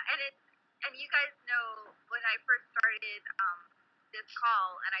 Yeah, and you guys know when I first started this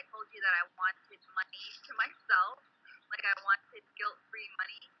call, and I told you that I wanted money to myself, like I wanted guilt-free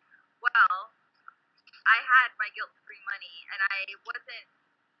money. Well, I had my guilt-free money, and I wasn't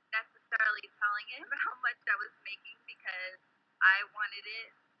necessarily telling him how much I was making because I wanted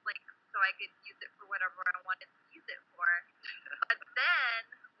it, like, so I could use it for whatever I wanted to use it for. But then,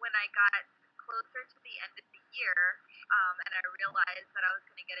 when I got closer to the end of the year, and I realized that I was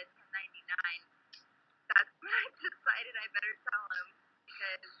going to get a 1099, that's when I decided I better tell him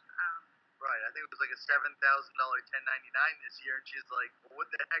because, Right, I think it was like a $7,000 1099 this year, and she's like, well, what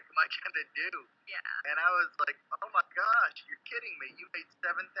the heck am I gonna do? yeah. And I was like, oh my gosh, you're kidding me. You made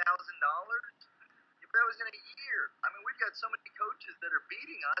 $7,000? You bet it was in a year. I mean, we've got so many coaches that are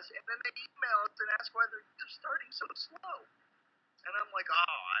beating us, and then they email us and ask why they're starting so slow. And I'm like,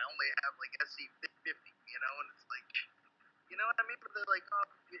 oh, I only have like SC 50, and it's like, you know what I mean? But they're like, oh,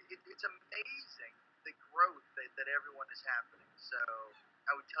 it's amazing the growth that everyone is happening. So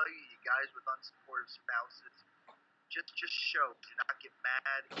I would tell you, you guys with unsupportive spouses, just show. Do not get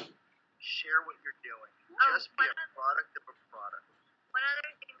mad. Share what you're doing. Just be a product of a product. One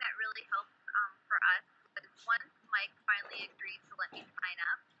other thing that really helped for us was once Mike finally agreed to let me sign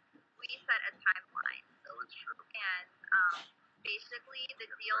up, we set a timeline. That was true. And basically the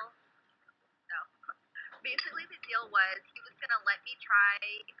deal was he was going to let me try,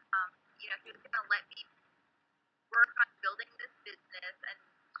 he was going to let me work on building this business and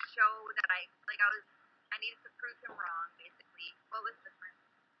show that I needed to prove him wrong, basically. What was the time?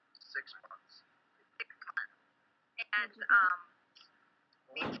 6 months. 6 months. And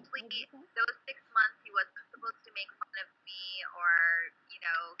basically those 6 months he wasn't supposed to make fun of me or,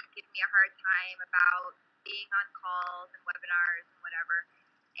 give me a hard time about being on calls and webinars and whatever.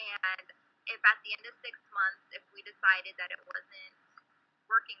 And if at the end of 6 months, if we decided that it wasn't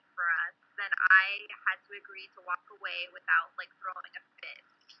working for us, then I had to agree to walk away without throwing a fit.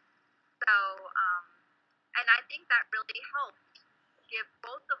 So, and I think that really helped give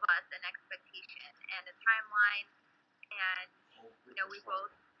both of us an expectation and a timeline, and we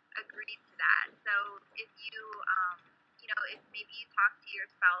both agreed to that. So if you, if maybe you talk to your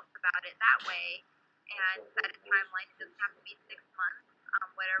spouse about it that way and set a timeline, it doesn't have to be 6 months,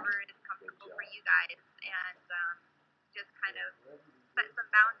 whatever is comfortable for you guys, and just kind of set some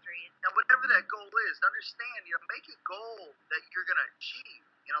boundaries. Now, whatever that goal is, understand, make a goal that you're going to achieve.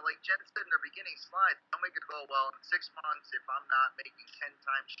 Like Jen said in her beginning slide, don't make a goal, well, in 6 months, if I'm not making 10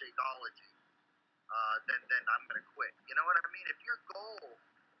 times Shakeology, then I'm going to quit. You know what I mean? If your goal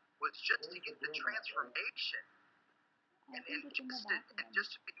was just to get the transformation, and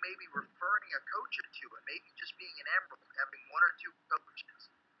just be maybe referring a coach or two, and maybe just being an emerald, having 1 or 2 coaches,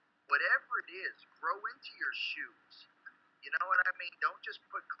 whatever it is, grow into your shoes. You know what I mean? Don't just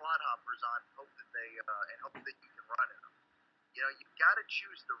put clodhoppers on and hope that you can run in them. You've got to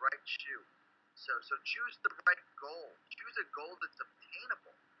choose the right shoe. So choose the right goal. Choose a goal that's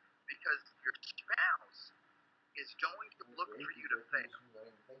obtainable, because your spouse is going to look for you to fail.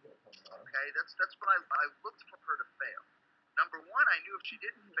 Okay, that's what I looked for her to fail. Number one, I knew if she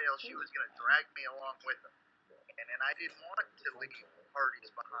didn't fail, she was going to drag me along with her, and I didn't want to leave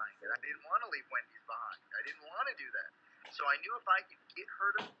Hardy's behind, and I didn't want to leave Wendy's behind. I didn't want to do that. So I knew if I could get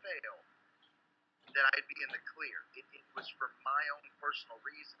her to fail, that I'd be in the clear. It was for my own personal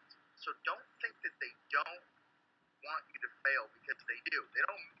reasons. So don't think that they don't want you to fail, because they do. They're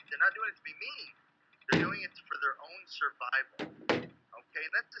not doing it to be mean. They're doing it for their own survival. Okay,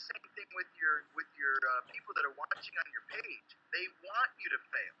 and that's the same thing with your people that are watching on your page. They want you to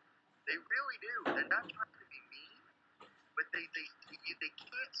fail. They really do. They're not trying to be mean, but they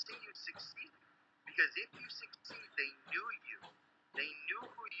can't see you succeed, because if you succeed, they knew you. They knew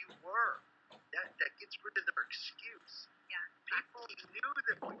who you were. That gets rid of their excuse. Yeah. People knew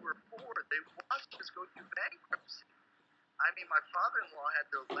that we were poor. They watched us go through bankruptcy. I mean, my father-in-law had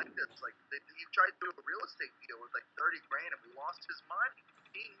to lend us, he tried to do a real estate deal with $30 grand, and we lost his money.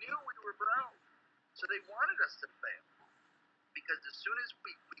 He knew we were broke. So they wanted us to fail, because as soon as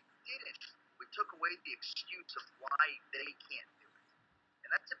we didn't, we took away the excuse of why they can't do it. And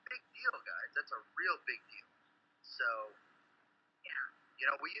that's a big deal, guys. That's a real big deal. So, yeah.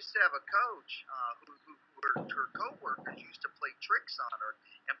 We used to have a coach who her coworkers used to play tricks on her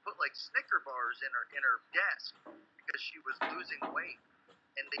and put Snicker bars in her desk, because she was losing weight,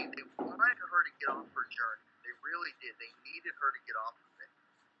 and they wanted her to get off her journey. They really did. They needed her to get off of it,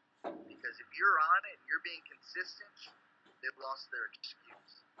 because if you're on it and you're being consistent, they've lost their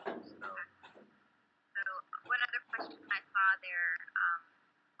excuse. So one other question I saw there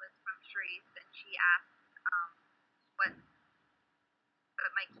was from Sharice, and she asked what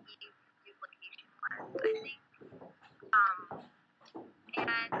my key duplication was, I think.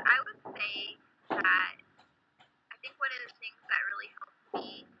 And I would say that I think one of the things that really helped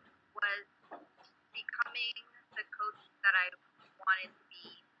me was becoming the coach that I wanted to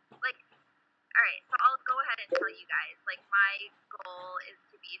be. All right, so I'll go ahead and tell you guys, my goal is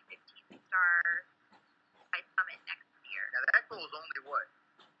to be 15-star by Summit next year. Now that goal is only what?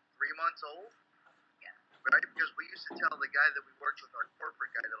 3 3 months old, Yeah. right? Because we used to tell the guy that we worked with, our corporate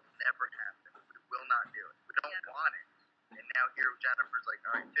guy, that'll never happen. We will not do it. We don't want it. And now here Jennifer's like,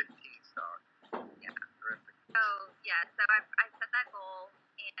 all right, 15-star. Yeah. Terrific. So yeah, so I set that goal,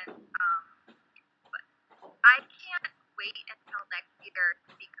 and but I can't wait until next year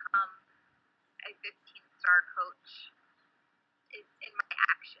to become a 15-star coach. Is in my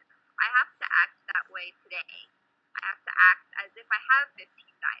actions. I have to act that way today. I have to act as if I have 15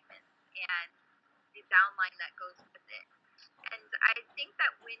 diamonds and the downline that goes with it. And I think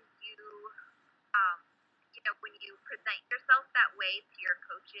that when when you present yourself that way to your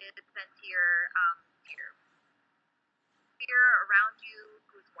coaches and to your peer around you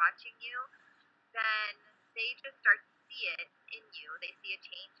who's watching you, then they just start to see it in you. They see a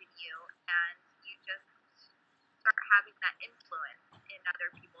change in you, and you just start having that influence in other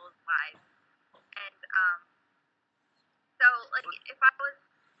people's lives. And so, like, if I was,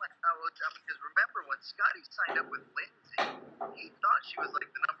 what? Because remember when Scotty signed up with Lindsay, he thought she was like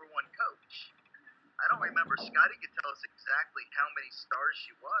the #1 coach. I don't remember. Scotty could tell us exactly how many stars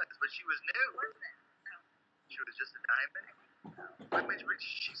she was, but she was new. Wasn't? No. She was just a diamond.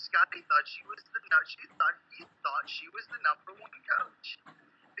 Scotty thought he thought she was the #1 coach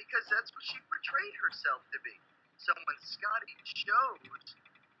because that's what she portrayed herself to be. So when Scotty chose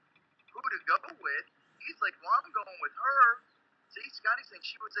who to go with, he's like, well, I'm going with her. See, Scotty's saying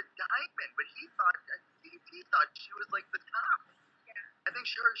she was a diamond, but he thought she was like the top. Yeah. I think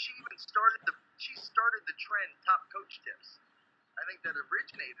she even started the trend top coach tips. I think that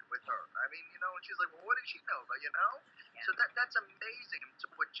originated with her. I mean, and she's like, well, what did she know about, Yeah. So that's amazing. So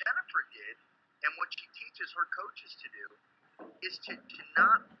what Jennifer did and what she teaches her coaches to do is to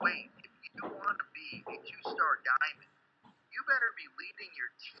not wait. If you want to be a 2-star diamond, you better be leading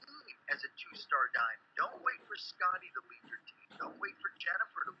your team as a 2-star diamond. Don't wait for Scotty to lead your team. Don't wait for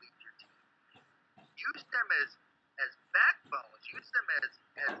Jennifer to lead your team. Use them as backbones. Use them as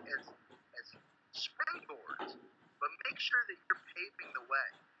springboards. But make sure that you're paving the way.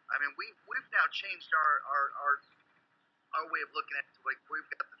 I mean, we've now changed our way of looking at it. Like, we've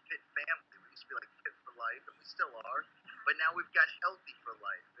got the fit family. We used to be like fit for life, and we still are. But now we've got healthy for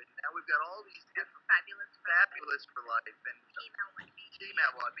life, and now we've got all these different Fabulous for life, and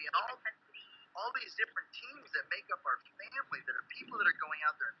female wannabe, and all these different teams that make up our family, that are people that are going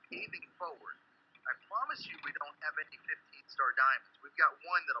out there and paving forward. I promise you, we don't have any 15-star diamonds. We've got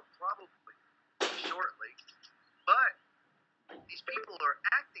one that'll probably shortly, but these people are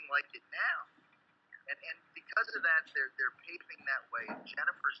acting like it now, and because of that, they're paving that way.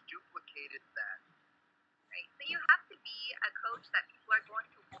 Jennifer's duplicated that. Right. So you have to be a coach that people are going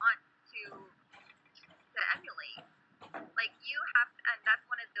to want to emulate. Like, you have to, and that's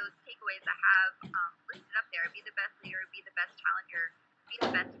one of those takeaways I have listed up there. Be the best leader, be the best challenger, be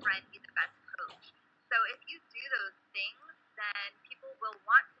the best friend, be the best coach. So if you do those things, then people will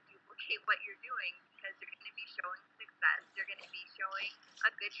want to duplicate what you're doing because you're going to be showing success. You're going to be showing a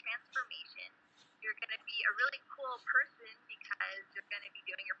good transformation. You're going to be a really cool person because you're going to be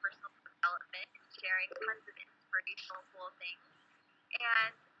doing your personal development and sharing tons of inspirational, cool things.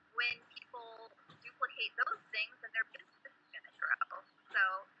 And when people duplicate those things, then their business is going to grow.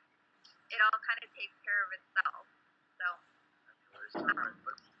 So it all kind of takes care of itself. So. All right,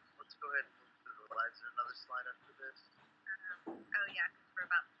 let's go ahead and move to the slides. Is there another slide after this? Oh yeah, because we're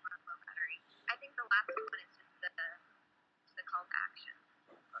about to run low battery. I think the last one is just the call to action.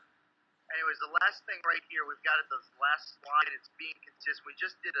 Anyways, the last thing right here, we've got it, the last slide, it's being consistent. We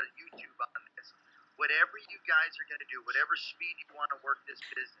just did a YouTube on this. Whatever you guys are going to do, whatever speed you want to work this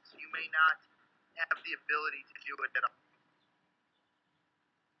business, you may not have the ability to do it at all.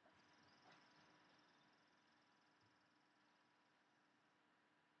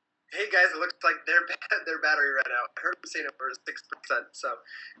 Hey guys, it looks like their battery ran out. I heard them saying it was 6%. So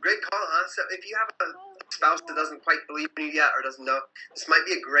great call, huh? So if you have a spouse that doesn't quite believe in you yet or doesn't know, this might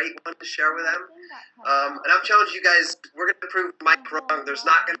be a great one to share with them. And I'm challenging you guys. We're going to prove Mike wrong. There's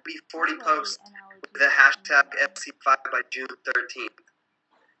not going to be 40 posts with the hashtag FC5 by June 13th.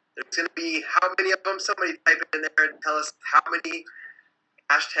 There's going to be how many of them? Somebody type it in there and tell us how many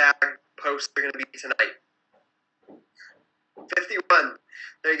hashtag posts are going to be tonight. 51.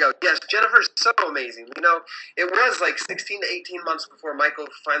 There you go. Yes, Jennifer's so amazing. It was like 16 to 18 months before Michael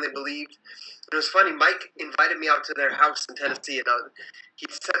finally believed. It was funny. Mike invited me out to their house in Tennessee, and he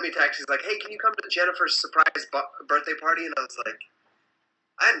sent me a text. He's like, hey, can you come to Jennifer's surprise birthday party? And I was like,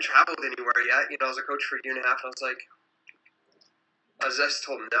 I hadn't traveled anywhere yet. I was a coach for a year and a half. And I just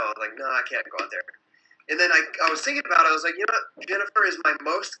told him no. I was like, no, I can't go out there. And then I was thinking about it. I was like, Jennifer is my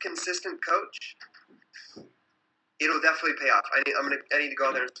most consistent coach. it'll definitely pay off. I need to go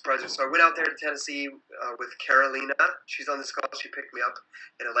out there and surprise her. So I went out there to Tennessee with Carolina. She's on this call. She picked me up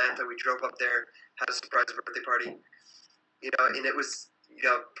in Atlanta. We drove up there, had a surprise birthday party. And it was,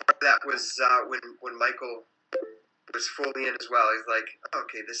 part of that was when Michael was fully in as well. He's like,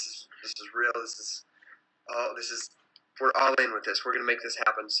 okay, this is real. We're all in with this. We're gonna make this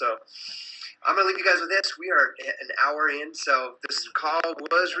happen. So I'm gonna leave you guys with this. We are an hour in, so this call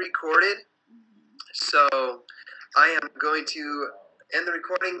was recorded. So I am going to end the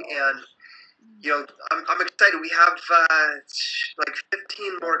recording, and I'm excited. We have like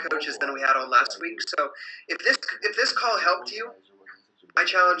 15 more coaches than we had on last week. So if this call helped you, I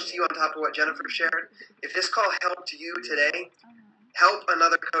challenge you on top of what Jennifer shared. If this call helped you today, help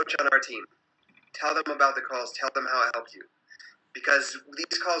another coach on our team. Tell them about the calls. Tell them how it helped you. Because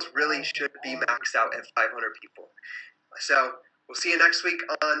these calls really should be maxed out at 500 people. So we'll see you next week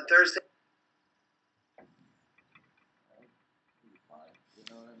on Thursday.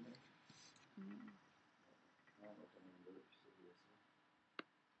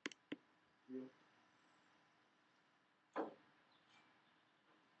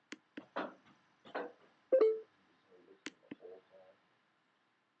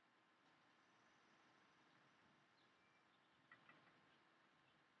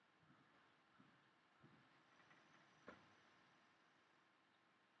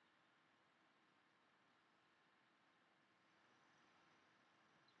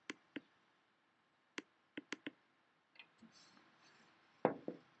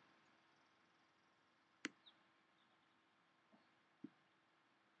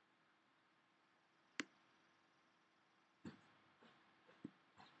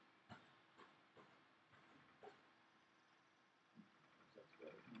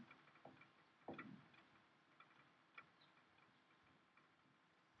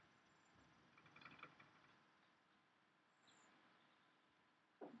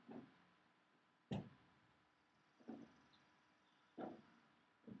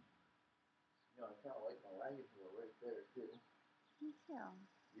 I kind of like my wagon wheel right there, too. Me too.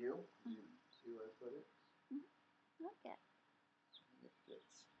 You? You see where I put it? Look at. It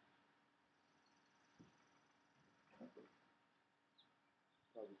fits.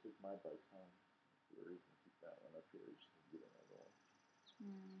 Probably take my bike home. Or you can keep that one up here. You just get another one.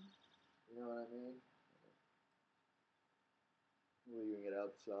 You know what I mean? Leaving it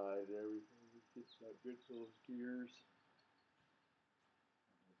outside and everything. It gets that good full of gears.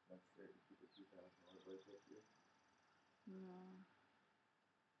 It's necessary to keep a $2,000 bike up here. I'm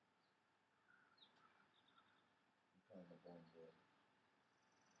trying to blend in.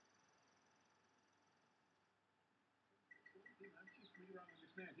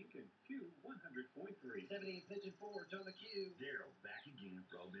 He can Q 100.3. 78 pitching forwards on the Q. Daryl back again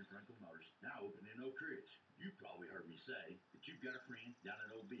for Old Ben Franklin Motors. Now open in Oak Ridge. You've probably heard me say that you've got a friend down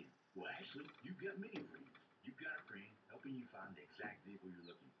at Old Ben. Well, actually, you've got many friends. You've got a friend helping you find the exact vehicle you're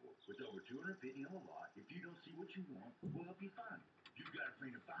looking for. With over 250 on the lot, if you don't see what you want, we'll help you find it. You've got a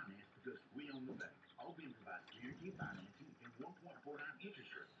friend to finance because we own the bank. Old Ben provides guaranteed financing and 1.49 interest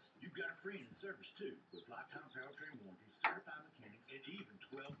rates. You've got a friend in service too, with lifetime powertrain warranties, certified mechanics, and even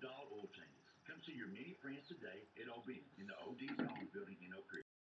 $12 oil changes. Come see your many friends today at